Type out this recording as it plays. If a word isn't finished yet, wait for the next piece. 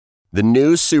The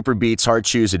new Super Beats Heart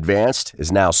Chews Advanced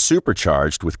is now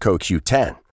supercharged with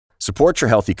CoQ10. Support your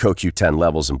healthy CoQ10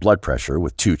 levels and blood pressure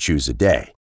with 2 chews a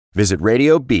day. Visit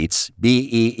RadioBeats,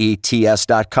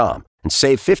 BEETS.com and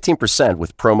save 15%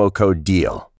 with promo code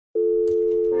DEAL.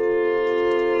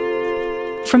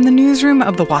 From the newsroom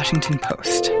of The Washington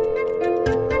Post.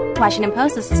 Washington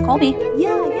Post, this is Colby.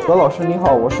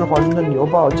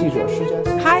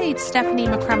 Hi, it's Stephanie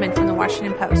McCrumman from The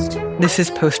Washington Post. This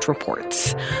is Post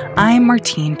Reports. I'm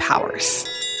Martine Powers.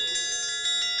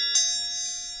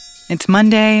 It's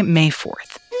Monday, May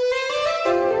 4th.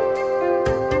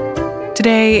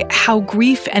 Today, how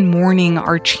grief and mourning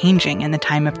are changing in the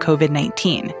time of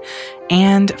COVID-19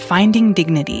 and finding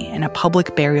dignity in a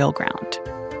public burial ground.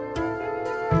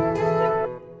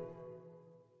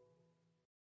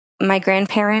 My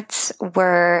grandparents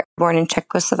were born in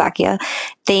Czechoslovakia.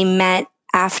 They met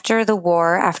after the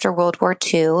war, after World War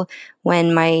II,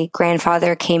 when my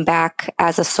grandfather came back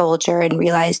as a soldier and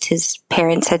realized his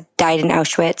parents had died in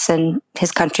Auschwitz and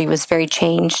his country was very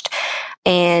changed.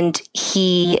 And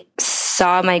he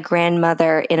saw my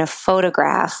grandmother in a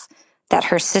photograph that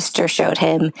her sister showed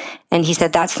him. And he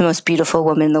said, "That's the most beautiful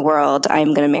woman in the world.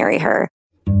 I'm going to marry her."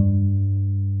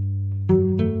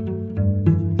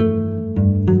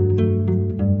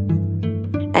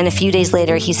 And a few days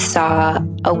later, he saw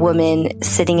a woman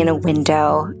sitting in a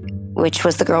window, which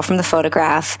was the girl from the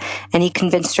photograph. And he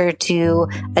convinced her to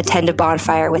attend a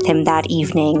bonfire with him that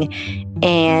evening.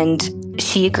 And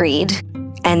she agreed.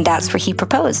 And that's where he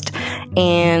proposed.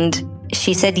 And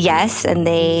she said yes. And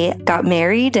they got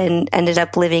married and ended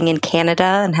up living in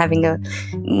Canada and having a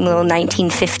little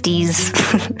 1950s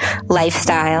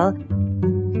lifestyle.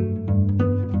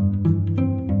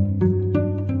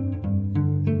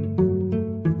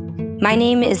 My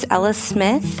name is Ella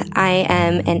Smith. I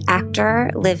am an actor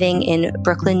living in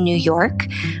Brooklyn, New York,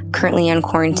 currently on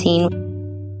quarantine.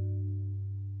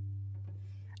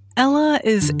 Ella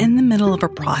is in the middle of a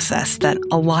process that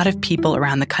a lot of people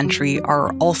around the country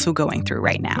are also going through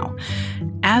right now.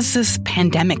 As this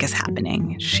pandemic is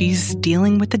happening, she's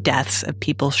dealing with the deaths of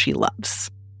people she loves.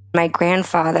 My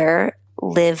grandfather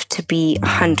lived to be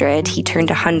 100. He turned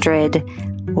 100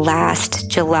 last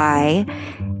July.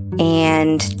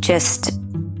 And just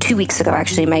 2 weeks ago,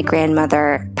 actually, my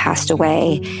grandmother passed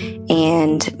away,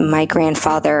 and my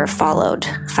grandfather followed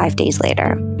 5 days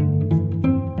later.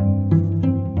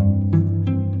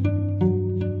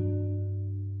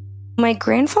 My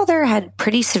grandfather had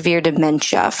pretty severe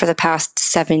dementia for the past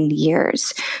 7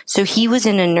 years. So he was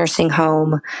in a nursing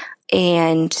home,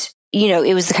 and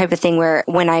it was the type of thing where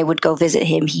when I would go visit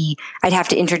him, I'd have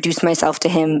to introduce myself to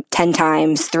him 10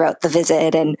 times throughout the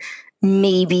visit, and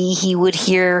maybe he would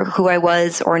hear who I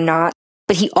was or not,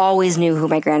 but he always knew who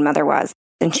my grandmother was.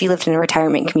 And she lived in a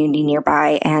retirement community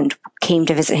nearby and came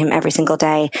to visit him every single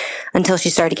day until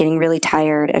she started getting really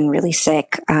tired and really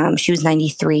sick. She was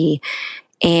 93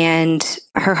 and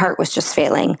her heart was just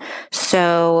failing.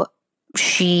 So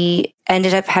she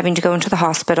ended up having to go into the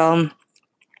hospital.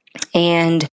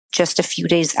 And just a few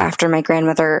days after my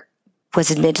grandmother was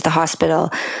admitted to the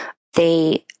hospital,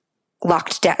 they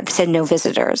locked down, said no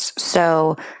visitors.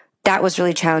 So that was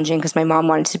really challenging because my mom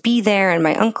wanted to be there and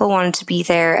my uncle wanted to be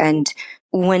there. And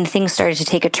when things started to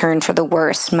take a turn for the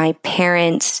worse, my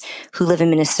parents, who live in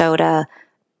Minnesota,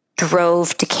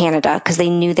 drove to Canada because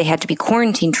they knew they had to be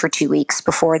quarantined for 2 weeks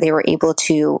before they were able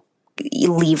to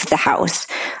leave the house.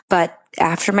 But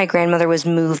after my grandmother was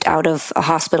moved out of a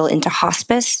hospital into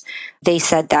hospice, they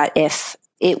said that if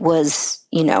it was,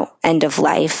 end of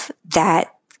life,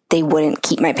 that they wouldn't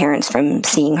keep my parents from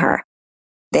seeing her.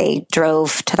 They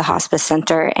drove to the hospice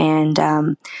center and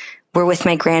were with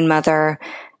my grandmother.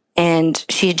 And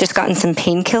she had just gotten some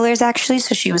painkillers, actually.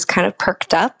 So she was kind of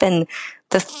perked up. And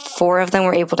the 4 of them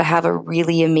were able to have a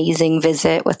really amazing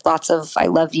visit with lots of I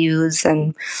love yous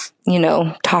and,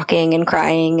 talking and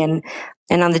crying.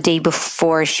 And on the day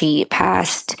before she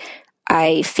passed,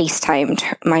 I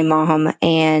FaceTimed my mom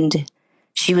and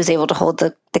she was able to hold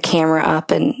the camera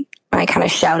up and I kind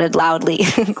of shouted loudly,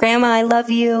 "Grandma, I love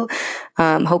you,"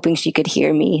 hoping she could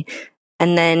hear me.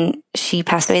 And then she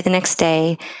passed away the next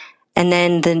day. And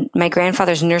then my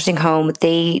grandfather's nursing home,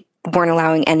 they weren't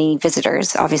allowing any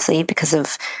visitors, obviously, because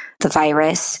of the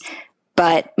virus.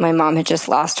 But my mom had just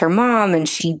lost her mom and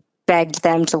she begged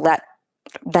them to let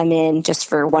them in just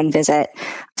for one visit.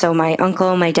 So my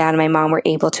uncle, my dad, and my mom were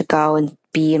able to go and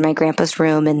be in my grandpa's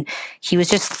room, and he was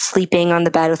just sleeping on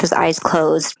the bed with his eyes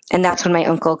closed. And that's when my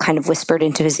uncle kind of whispered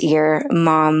into his ear,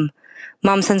 Mom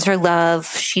sends her love.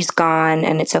 She's gone,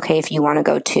 and it's okay if you want to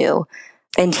go too."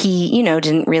 And he,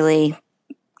 didn't really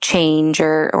change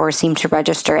or seem to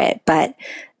register it. But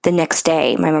the next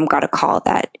day, my mom got a call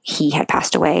that he had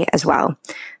passed away as well,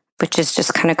 which is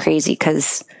just kind of crazy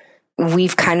because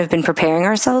we've kind of been preparing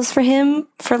ourselves for him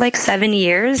for like 7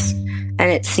 years.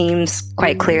 And it seems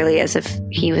quite clearly as if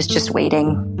he was just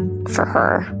waiting for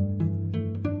her.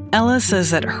 Ella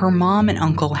says that her mom and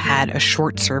uncle had a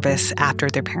short service after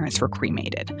their parents were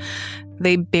cremated.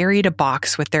 They buried a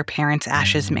box with their parents'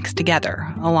 ashes mixed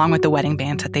together, along with the wedding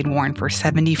bands that they'd worn for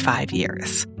 75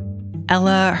 years.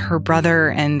 Ella, her brother,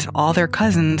 and all their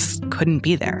cousins couldn't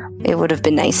be there. It would have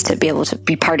been nice to be able to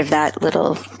be part of that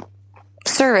little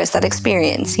service, that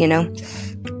experience,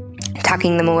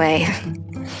 tucking them away.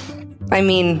 I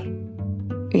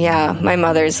mean, yeah, my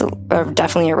mother's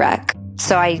definitely a wreck.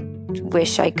 So I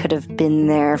wish I could have been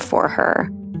there for her.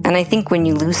 And I think when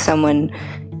you lose someone,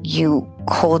 you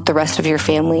hold the rest of your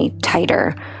family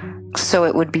tighter. So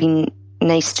it would be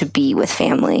nice to be with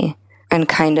family and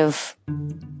kind of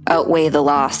outweigh the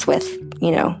loss with,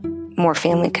 more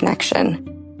family connection.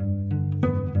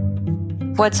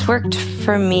 What's worked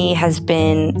for me has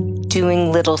been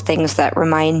doing little things that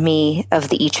remind me of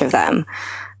each of them.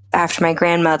 After my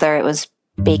grandmother, it was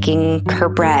baking her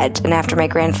bread. And after my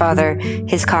grandfather,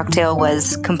 his cocktail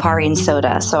was Campari and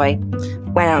soda. So I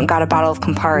went out and got a bottle of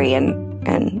Campari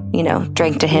and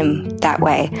drank to him that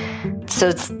way. So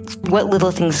it's what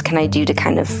little things can I do to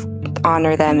kind of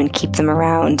honor them and keep them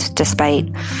around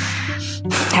despite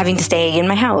having to stay in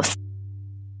my house?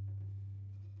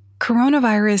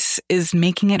 Coronavirus is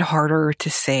making it harder to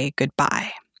say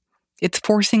goodbye. It's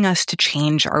forcing us to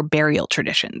change our burial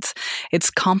traditions. It's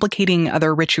complicating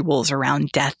other rituals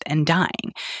around death and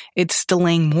dying. It's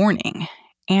delaying mourning.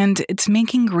 And it's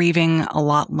making grieving a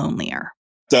lot lonelier.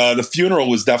 The funeral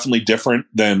was definitely different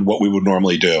than what we would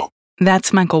normally do.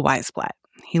 That's Michael Weisblatt.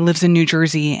 He lives in New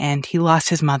Jersey, and he lost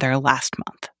his mother last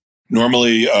month.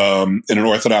 Normally, in an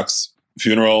Orthodox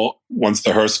funeral, once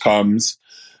the hearse comes,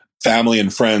 family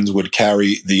and friends would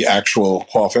carry the actual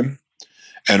coffin.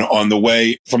 And on the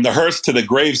way from the hearse to the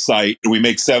grave site, we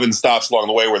make 7 stops along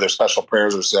the way where their special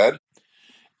prayers are said.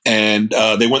 And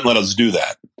they wouldn't let us do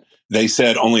that. They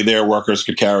said only their workers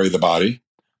could carry the body.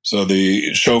 So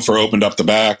the chauffeur opened up the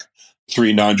back,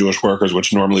 3 non-Jewish workers,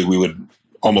 which normally we would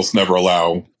almost never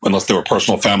allow unless they were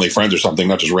personal family friends or something,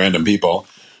 not just random people,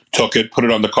 took it, put it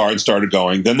on the car and started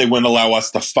going. Then they wouldn't allow us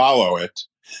to follow it.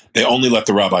 They only let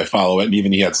the rabbi follow it, and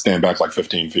even he had to stand back like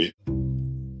 15 feet.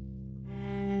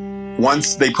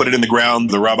 Once they put it in the ground,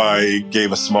 the rabbi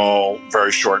gave a small,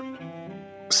 very short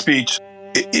speech.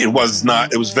 It was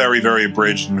very, very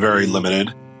abridged and very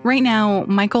limited. Right now,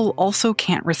 Michael also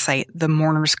can't recite the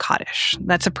mourner's Kaddish.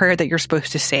 That's a prayer that you're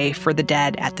supposed to say for the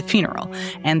dead at the funeral,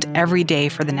 and every day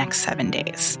for the next 7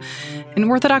 days. In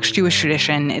Orthodox Jewish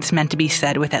tradition, it's meant to be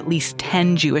said with at least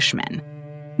 10 Jewish men.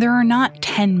 There are not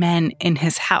 10 men in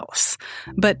his house,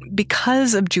 but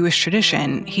because of Jewish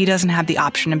tradition, he doesn't have the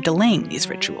option of delaying these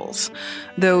rituals,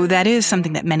 though that is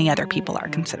something that many other people are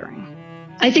considering.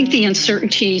 I think the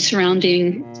uncertainty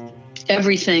surrounding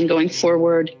everything going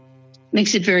forward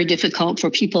makes it very difficult for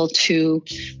people to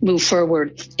move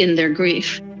forward in their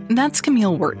grief. That's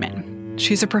Camille Wertman.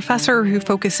 She's a professor who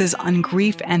focuses on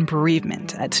grief and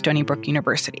bereavement at Stony Brook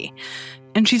University.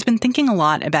 And she's been thinking a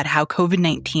lot about how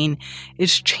COVID-19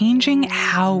 is changing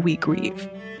how we grieve.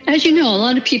 As you know, a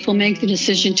lot of people make the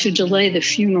decision to delay the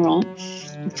funeral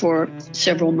for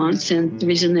several months. And the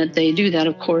reason that they do that,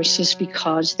 of course, is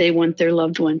because they want their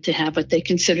loved one to have what they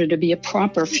consider to be a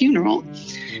proper funeral.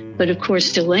 But of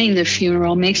course, delaying the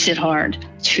funeral makes it hard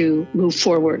to move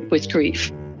forward with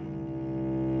grief.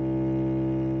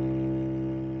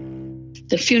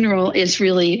 The funeral is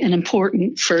really an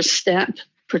important first step,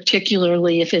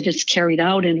 particularly if it is carried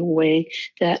out in a way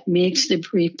that makes the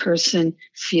bereaved person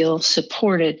feel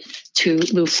supported to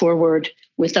move forward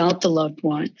without the loved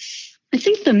one. I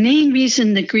think the main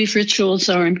reason the grief rituals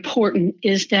are important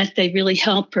is that they really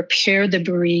help prepare the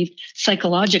bereaved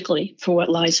psychologically for what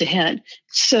lies ahead.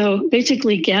 So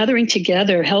basically, gathering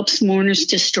together helps mourners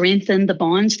to strengthen the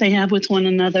bonds they have with one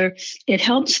another. It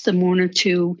helps the mourner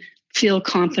to feel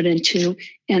confident to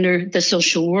enter the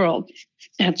social world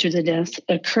after the death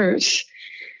occurs.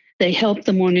 They help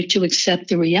the mourner to accept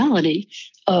the reality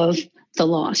of the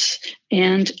loss.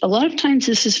 And a lot of times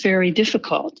this is very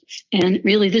difficult. And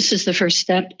really, this is the first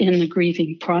step in the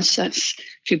grieving process,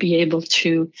 to be able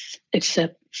to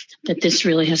accept that this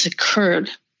really has occurred.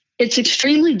 It's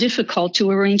extremely difficult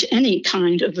to arrange any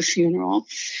kind of a funeral.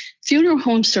 Funeral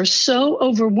homes are so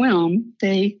overwhelmed,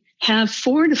 they have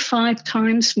 4 to 5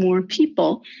 times more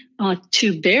people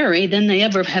to bury than they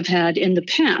ever have had in the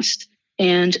past.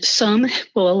 And some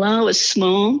will allow a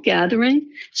small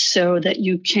gathering so that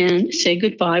you can say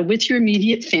goodbye with your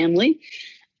immediate family.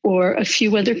 or a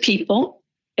few other people.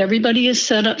 Everybody is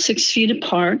set up 6 feet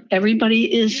apart.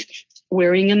 Everybody is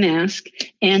wearing a mask,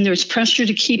 and there's pressure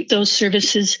to keep those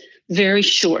services very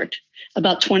short,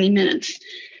 about 20 minutes.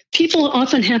 People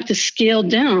often have to scale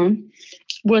down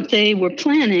what they were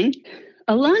planning.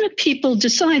 A lot of people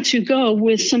decide to go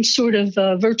with some sort of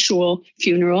virtual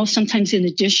funeral, sometimes in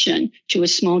addition to a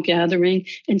small gathering,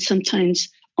 and sometimes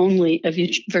only a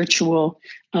virtual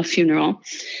funeral.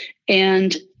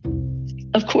 And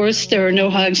of course, there are no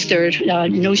hugs, there are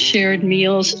no shared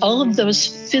meals. All of those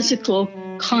physical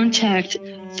contact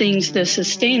things that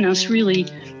sustain us really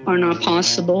are not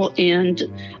possible. And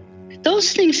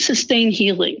those things sustain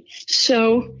healing.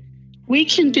 So we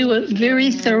can do a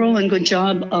very thorough and good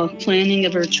job of planning a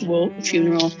virtual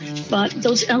funeral, but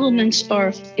those elements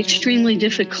are extremely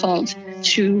difficult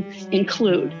to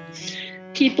include.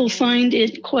 People find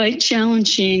it quite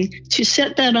challenging to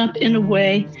set that up in a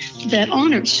way that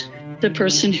honors the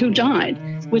person who died,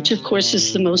 which of course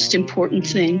is the most important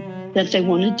thing that they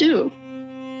want to do.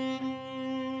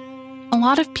 A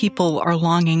lot of people are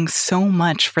longing so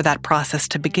much for that process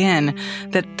to begin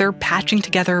that they're patching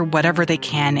together whatever they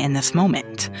can in this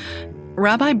moment.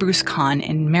 Rabbi Bruce Kahn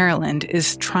in Maryland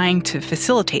is trying to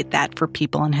facilitate that for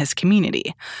people in his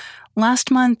community.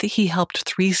 Last month, he helped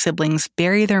 3 siblings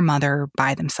bury their mother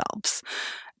by themselves.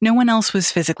 No one else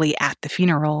was physically at the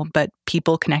funeral, but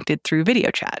people connected through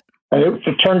video chat. And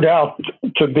it turned out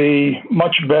to be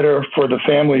much better for the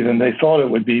family than they thought it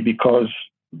would be, because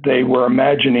they were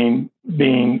imagining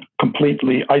being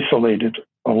completely isolated,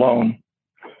 alone.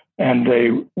 And they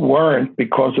weren't,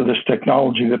 because of this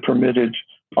technology that permitted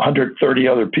 130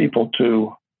 other people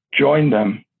to join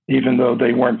them, even though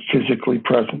they weren't physically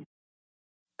present.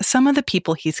 Some of the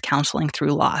people he's counseling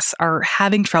through loss are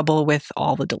having trouble with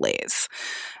all the delays.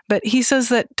 But he says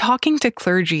that talking to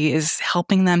clergy is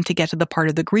helping them to get to the part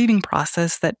of the grieving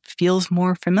process that feels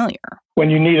more familiar. When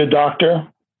you need a doctor,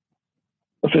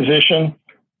 a physician,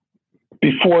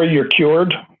 before you're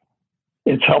cured,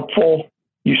 it's helpful.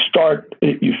 You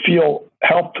feel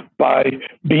helped by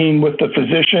being with the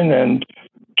physician and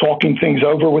talking things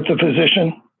over with the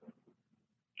physician.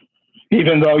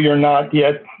 Even though you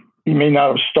may not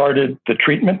have started the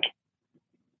treatment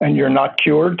and you're not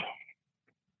cured,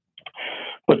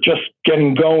 but just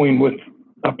getting going with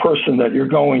a person that you're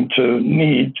going to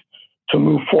need to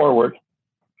move forward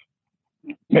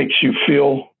makes you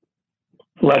feel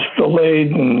less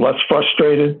delayed and less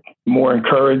frustrated, more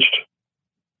encouraged.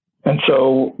 And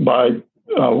so by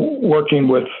working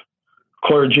with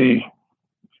clergy,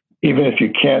 even if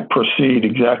you can't proceed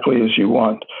exactly as you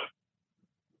want,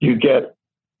 you get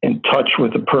in touch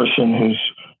with a person who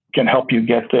can help you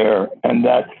get there, and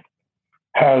that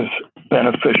has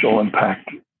beneficial impact.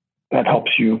 That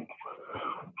helps you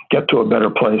get to a better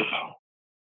place.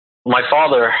 My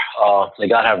father, may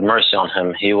God have mercy on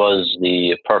him, he was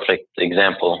the perfect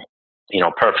example.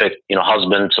 Perfect,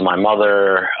 husband to my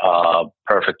mother,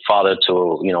 perfect father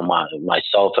to,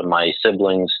 myself and my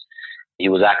siblings. He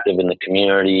was active in the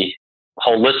community.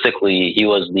 Holistically, he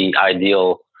was the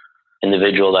ideal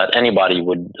individual that anybody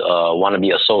would want to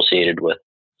be associated with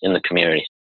in the community.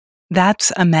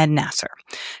 That's Ahmed Nasser.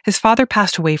 His father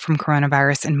passed away from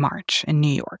coronavirus in March in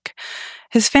New York.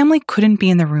 His family couldn't be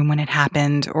in the room when it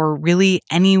happened or really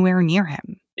anywhere near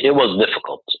him. It was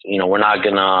difficult. We're not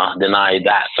going to deny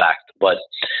that fact, but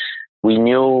we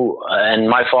knew, and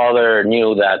my father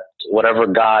knew, that whatever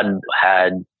God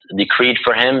had decreed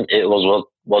for him, it was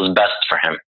what was best for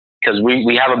him. Because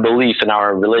we have a belief in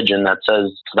our religion that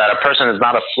says that a person is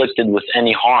not afflicted with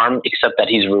any harm except that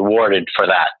he's rewarded for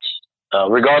that,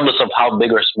 regardless of how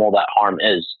big or small that harm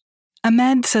is.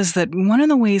 Ahmed says that one of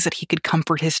the ways that he could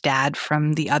comfort his dad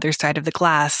from the other side of the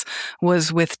glass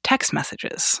was with text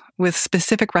messages, with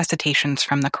specific recitations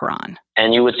from the Quran.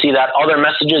 And you would see that other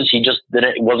messages, he just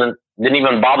didn't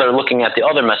even bother looking at the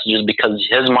other messages because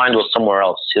his mind was somewhere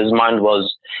else. His mind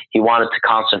was, he wanted to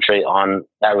concentrate on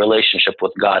that relationship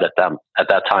with God at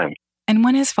that time. And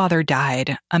when his father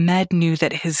died, Ahmed knew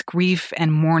that his grief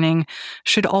and mourning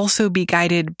should also be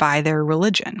guided by their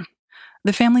religion.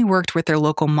 The family worked with their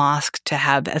local mosque to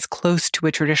have as close to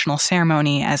a traditional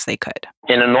ceremony as they could.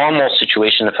 In a normal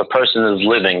situation, if a person is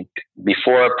living,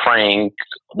 before praying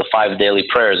the 5 daily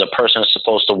prayers, a person is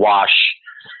supposed to wash,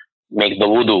 make the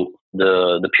wudu,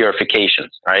 the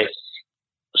purifications, right?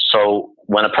 So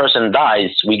when a person dies,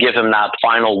 we give him that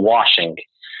final washing.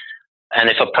 And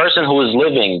if a person who is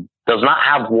living does not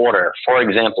have water, for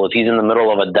example, if he's in the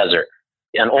middle of a desert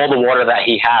and all the water that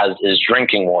he has is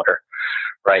drinking water,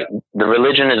 right? The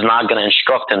religion is not going to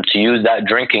instruct him to use that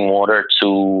drinking water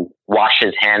to wash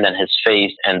his hand and his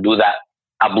face and do that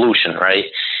ablution, right?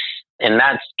 In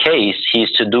that case,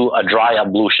 he's to do a dry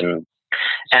ablution.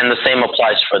 And the same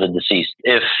applies for the deceased.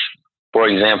 If, for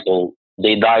example,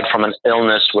 they died from an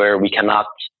illness where we cannot,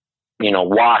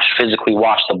 physically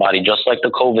wash the body, just like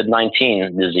the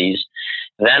COVID-19 disease,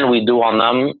 then we do on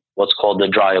them what's called the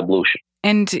dry ablution.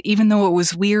 And even though it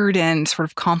was weird and sort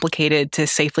of complicated to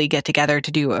safely get together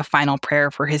to do a final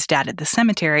prayer for his dad at the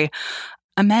cemetery,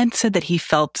 Ahmed said that he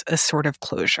felt a sort of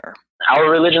closure. Our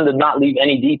religion did not leave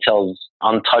any details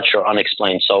untouched or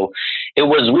unexplained. So it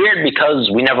was weird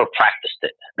because we never practiced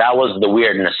it. That was the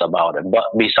weirdness about it. But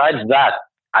besides that,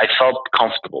 I felt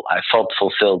comfortable. I felt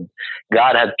fulfilled.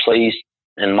 God had placed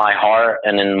in my heart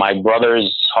and in my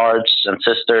brother's hearts and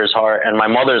sister's heart and my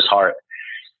mother's heart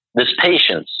this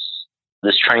patience,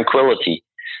 this tranquility,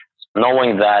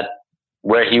 knowing that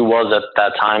where he was at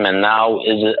that time and now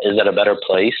is at a better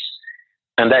place,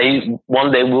 and that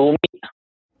one day we will meet.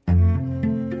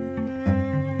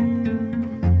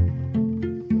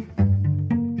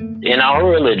 In our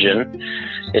religion,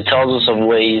 it tells us of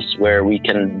ways where we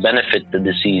can benefit the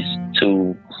deceased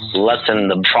to lessen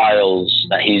the trials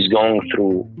that he's going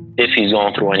through, if he's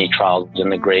going through any trials in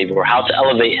the grave, or how to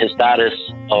elevate his status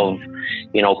of,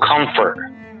 comfort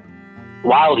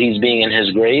while he's being in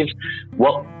his grave.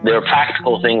 There are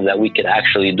practical things that we could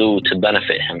actually do to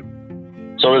benefit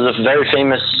him. So there's a very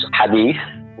famous hadith,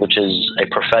 which is a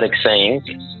prophetic saying,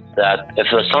 that if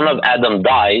the son of Adam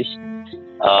dies,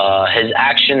 his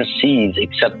action cease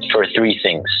except for three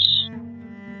things: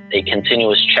 a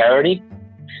continuous charity,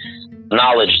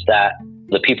 knowledge that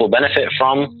the people benefit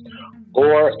from,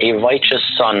 or a righteous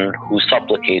son who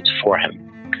supplicates for him.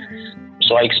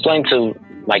 So I explained to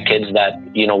my kids that,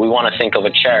 we want to think of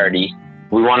a charity.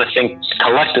 We want to think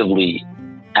collectively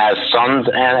as sons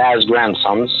and as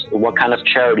grandsons, what kind of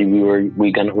charity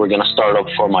we're going to start up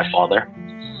for my father.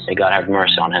 May God have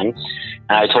mercy on him.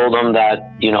 And I told them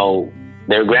that,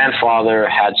 their grandfather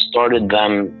had started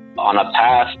them on a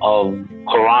path of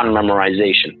Quran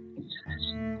memorization.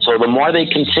 So the more they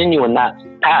continue in that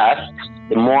path,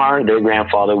 the more their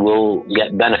grandfather will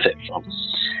get benefit from.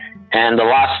 And the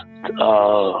last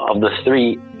of the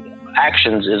three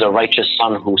actions is a righteous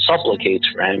son who supplicates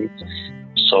for him.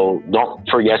 So don't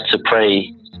forget to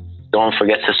pray. Don't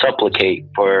forget to supplicate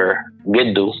for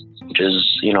Giddu, which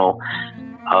is,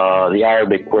 the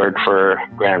Arabic word for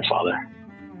grandfather.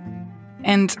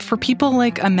 And for people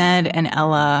like Ahmed and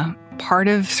Ella, part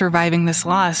of surviving this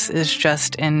loss is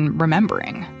just in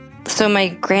remembering. So my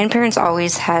grandparents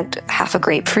always had half a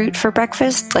grapefruit for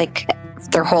breakfast, like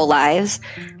their whole lives.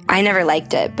 I never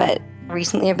liked it, but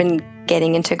recently I've been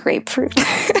getting into grapefruit.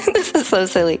 This is so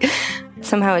silly.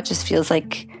 Somehow it just feels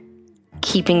like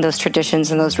keeping those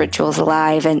traditions and those rituals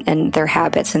alive and their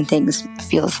habits and things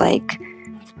feels like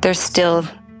they're still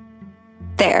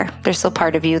there. They're still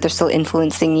part of you. They're still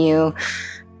influencing you.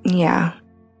 Yeah.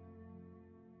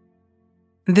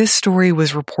 This story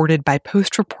was reported by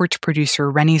Post Reports producer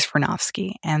Rennie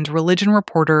Svirnovsky and religion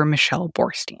reporter Michelle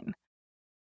Borstein.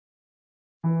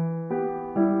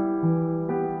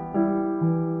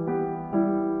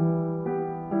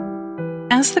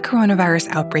 As the coronavirus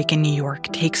outbreak in New York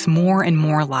takes more and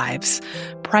more lives,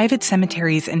 private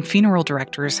cemeteries and funeral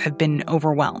directors have been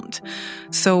overwhelmed.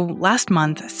 So last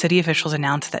month, city officials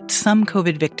announced that some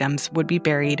COVID victims would be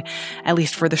buried, at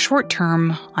least for the short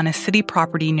term, on a city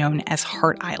property known as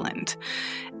Hart Island.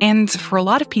 And for a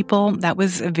lot of people, that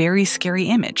was a very scary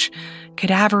image.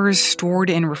 Cadavers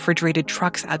stored in refrigerated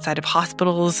trucks outside of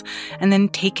hospitals and then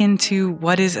taken to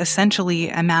what is essentially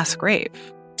a mass grave.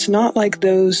 It's not like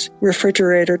those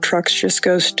refrigerator trucks just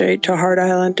go straight to Hart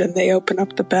Island and they open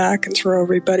up the back and throw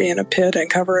everybody in a pit and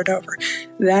cover it over.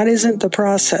 That isn't the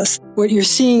process. What you're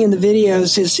seeing in the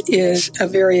videos is a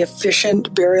very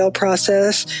efficient burial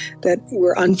process that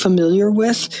we're unfamiliar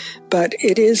with, but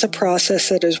it is a process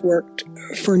that has worked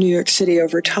for New York City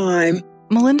over time.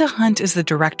 Melinda Hunt is the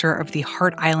director of the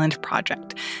Hart Island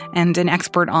Project and an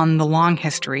expert on the long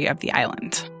history of the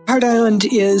island. Hart Island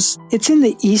it's in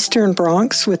the eastern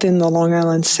Bronx within the Long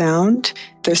Island Sound.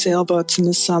 There's sailboats in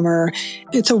the summer.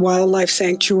 It's a wildlife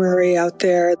sanctuary out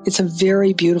there. It's a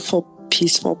very beautiful,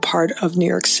 peaceful part of New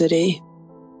York City.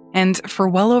 And for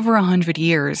well over 100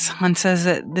 years, Hunt says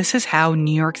that this is how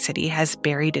New York City has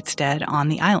buried its dead on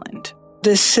the island.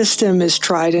 This system is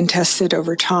tried and tested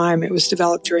over time. It was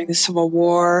developed during the Civil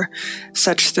War,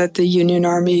 such that the Union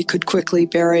Army could quickly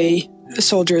bury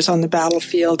soldiers on the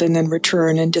battlefield and then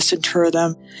return and disinter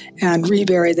them and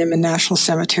rebury them in national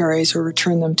cemeteries or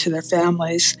return them to their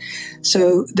families.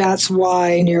 So that's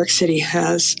why New York City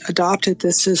has adopted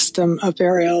this system of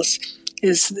burials.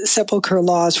 is the sepulcher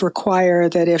laws require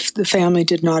that if the family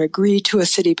did not agree to a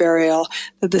city burial,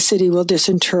 that the city will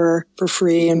disinter for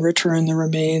free and return the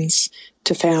remains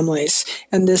to families.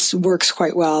 And this works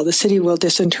quite well. The city will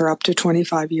disinter up to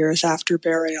 25 years after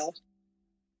burial.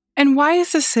 And why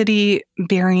is the city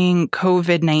burying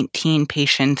COVID-19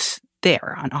 patients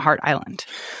there on Hart Island?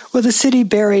 Well, the city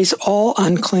buries all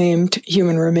unclaimed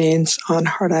human remains on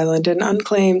Hart Island. And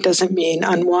unclaimed doesn't mean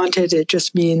unwanted. It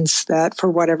just means that for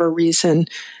whatever reason,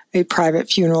 a private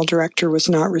funeral director was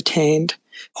not retained.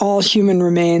 All human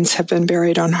remains have been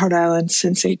buried on Hart Island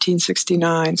since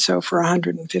 1869, so for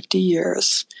 150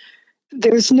 years.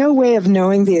 There's no way of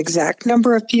knowing the exact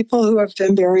number of people who have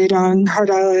been buried on Hart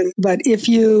Island, but if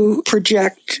you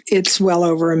project, it's well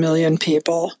over 1 million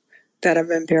people that have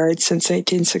been buried since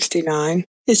 1869.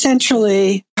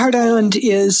 Essentially, Hart Island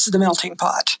is the melting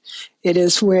pot. It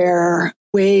is where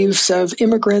waves of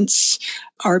immigrants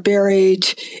are buried.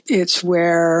 It's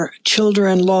where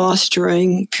children lost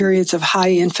during periods of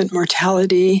high infant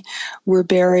mortality were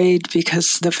buried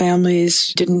because the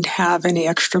families didn't have any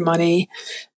extra money.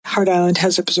 Hart Island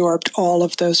has absorbed all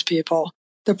of those people.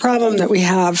 The problem that we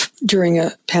have during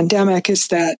a pandemic is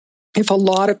that if a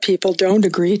lot of people don't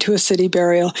agree to a city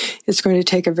burial, it's going to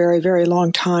take a very, very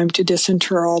long time to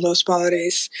disinter all those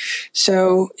bodies.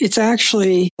 So it's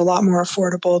actually a lot more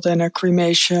affordable than a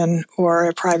cremation or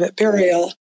a private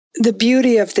burial. The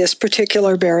beauty of this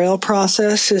particular burial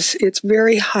process is it's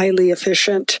very highly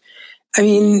efficient. I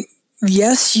mean,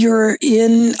 yes, you're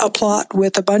in a plot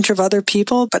with a bunch of other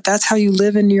people, but that's how you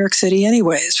live in New York City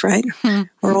anyways, right?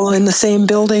 We're all in the same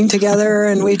building together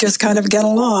and we just kind of get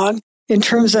along. In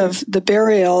terms of the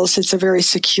burials, it's a very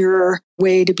secure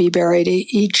way to be buried.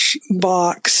 Each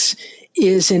box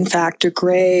is in fact a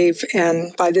grave,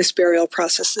 and by this burial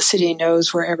process, the city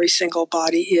knows where every single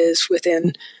body is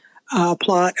within a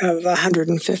plot of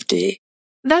 150.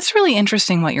 That's really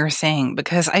interesting what you're saying,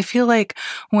 because I feel like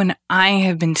when I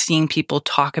have been seeing people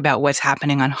talk about what's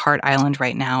happening on Hart Island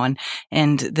right now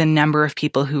and the number of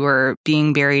people who are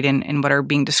being buried in what are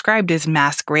being described as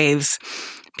mass graves,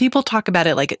 people talk about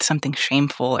it like it's something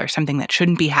shameful or something that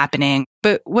shouldn't be happening.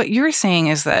 But what you're saying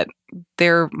is that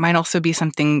there might also be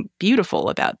something beautiful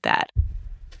about that.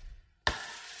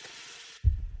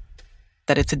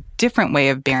 That it's a different way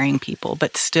of burying people,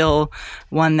 but still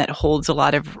one that holds a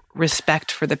lot of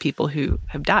respect for the people who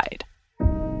have died.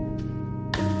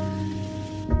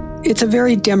 It's a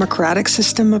very democratic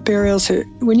system of burials.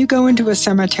 When you go into a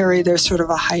cemetery, there's sort of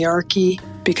a hierarchy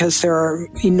because there are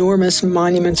enormous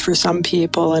monuments for some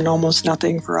people and almost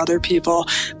nothing for other people.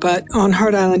 But on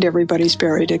Hart Island, everybody's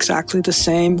buried exactly the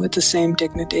same with the same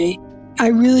dignity. I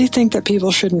really think that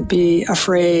people shouldn't be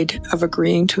afraid of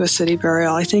agreeing to a city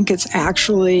burial. I think it's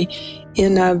actually,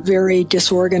 in a very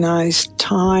disorganized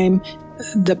time,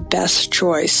 the best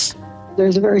choice.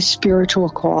 There's a very spiritual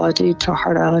quality to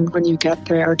Hart Island when you get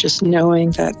there, just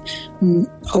knowing that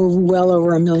well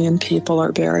over 1 million people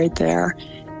are buried there,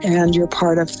 and you're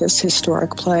part of this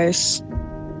historic place.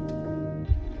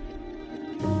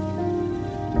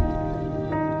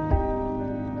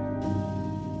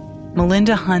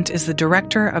 Melinda Hunt is the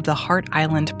director of the Hart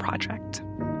Island Project.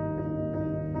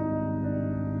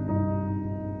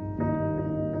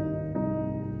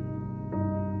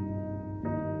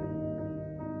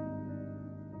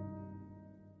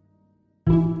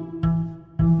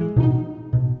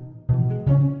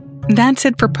 That's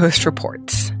it for Post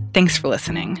Reports. Thanks for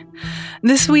listening.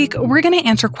 This week, we're going to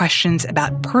answer questions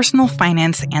about personal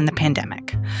finance and the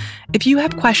pandemic. If you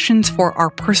have questions for our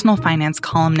personal finance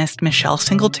columnist, Michelle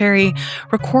Singletary,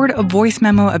 record a voice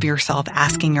memo of yourself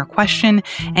asking your question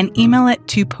and email it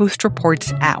to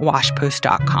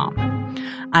postreports@washpost.com.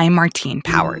 I'm Martine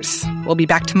Powers. We'll be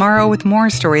back tomorrow with more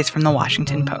stories from the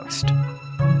Washington Post.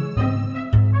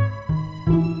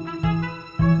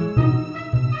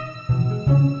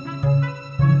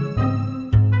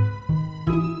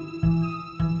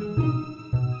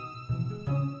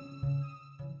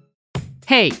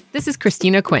 Hey, this is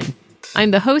Christina Quinn. I'm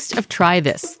the host of Try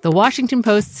This, the Washington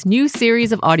Post's new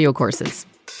series of audio courses.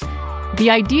 The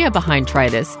idea behind Try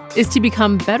This is to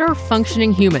become better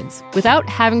functioning humans without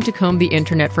having to comb the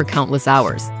internet for countless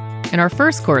hours. In our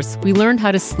first course, we learned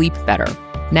how to sleep better.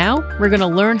 Now, we're going to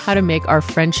learn how to make our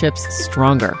friendships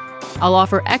stronger. I'll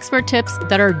offer expert tips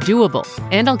that are doable,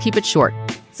 and I'll keep it short.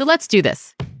 So let's do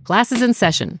this. Class is in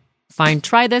session. Find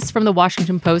Try This from the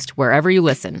Washington Post wherever you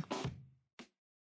listen.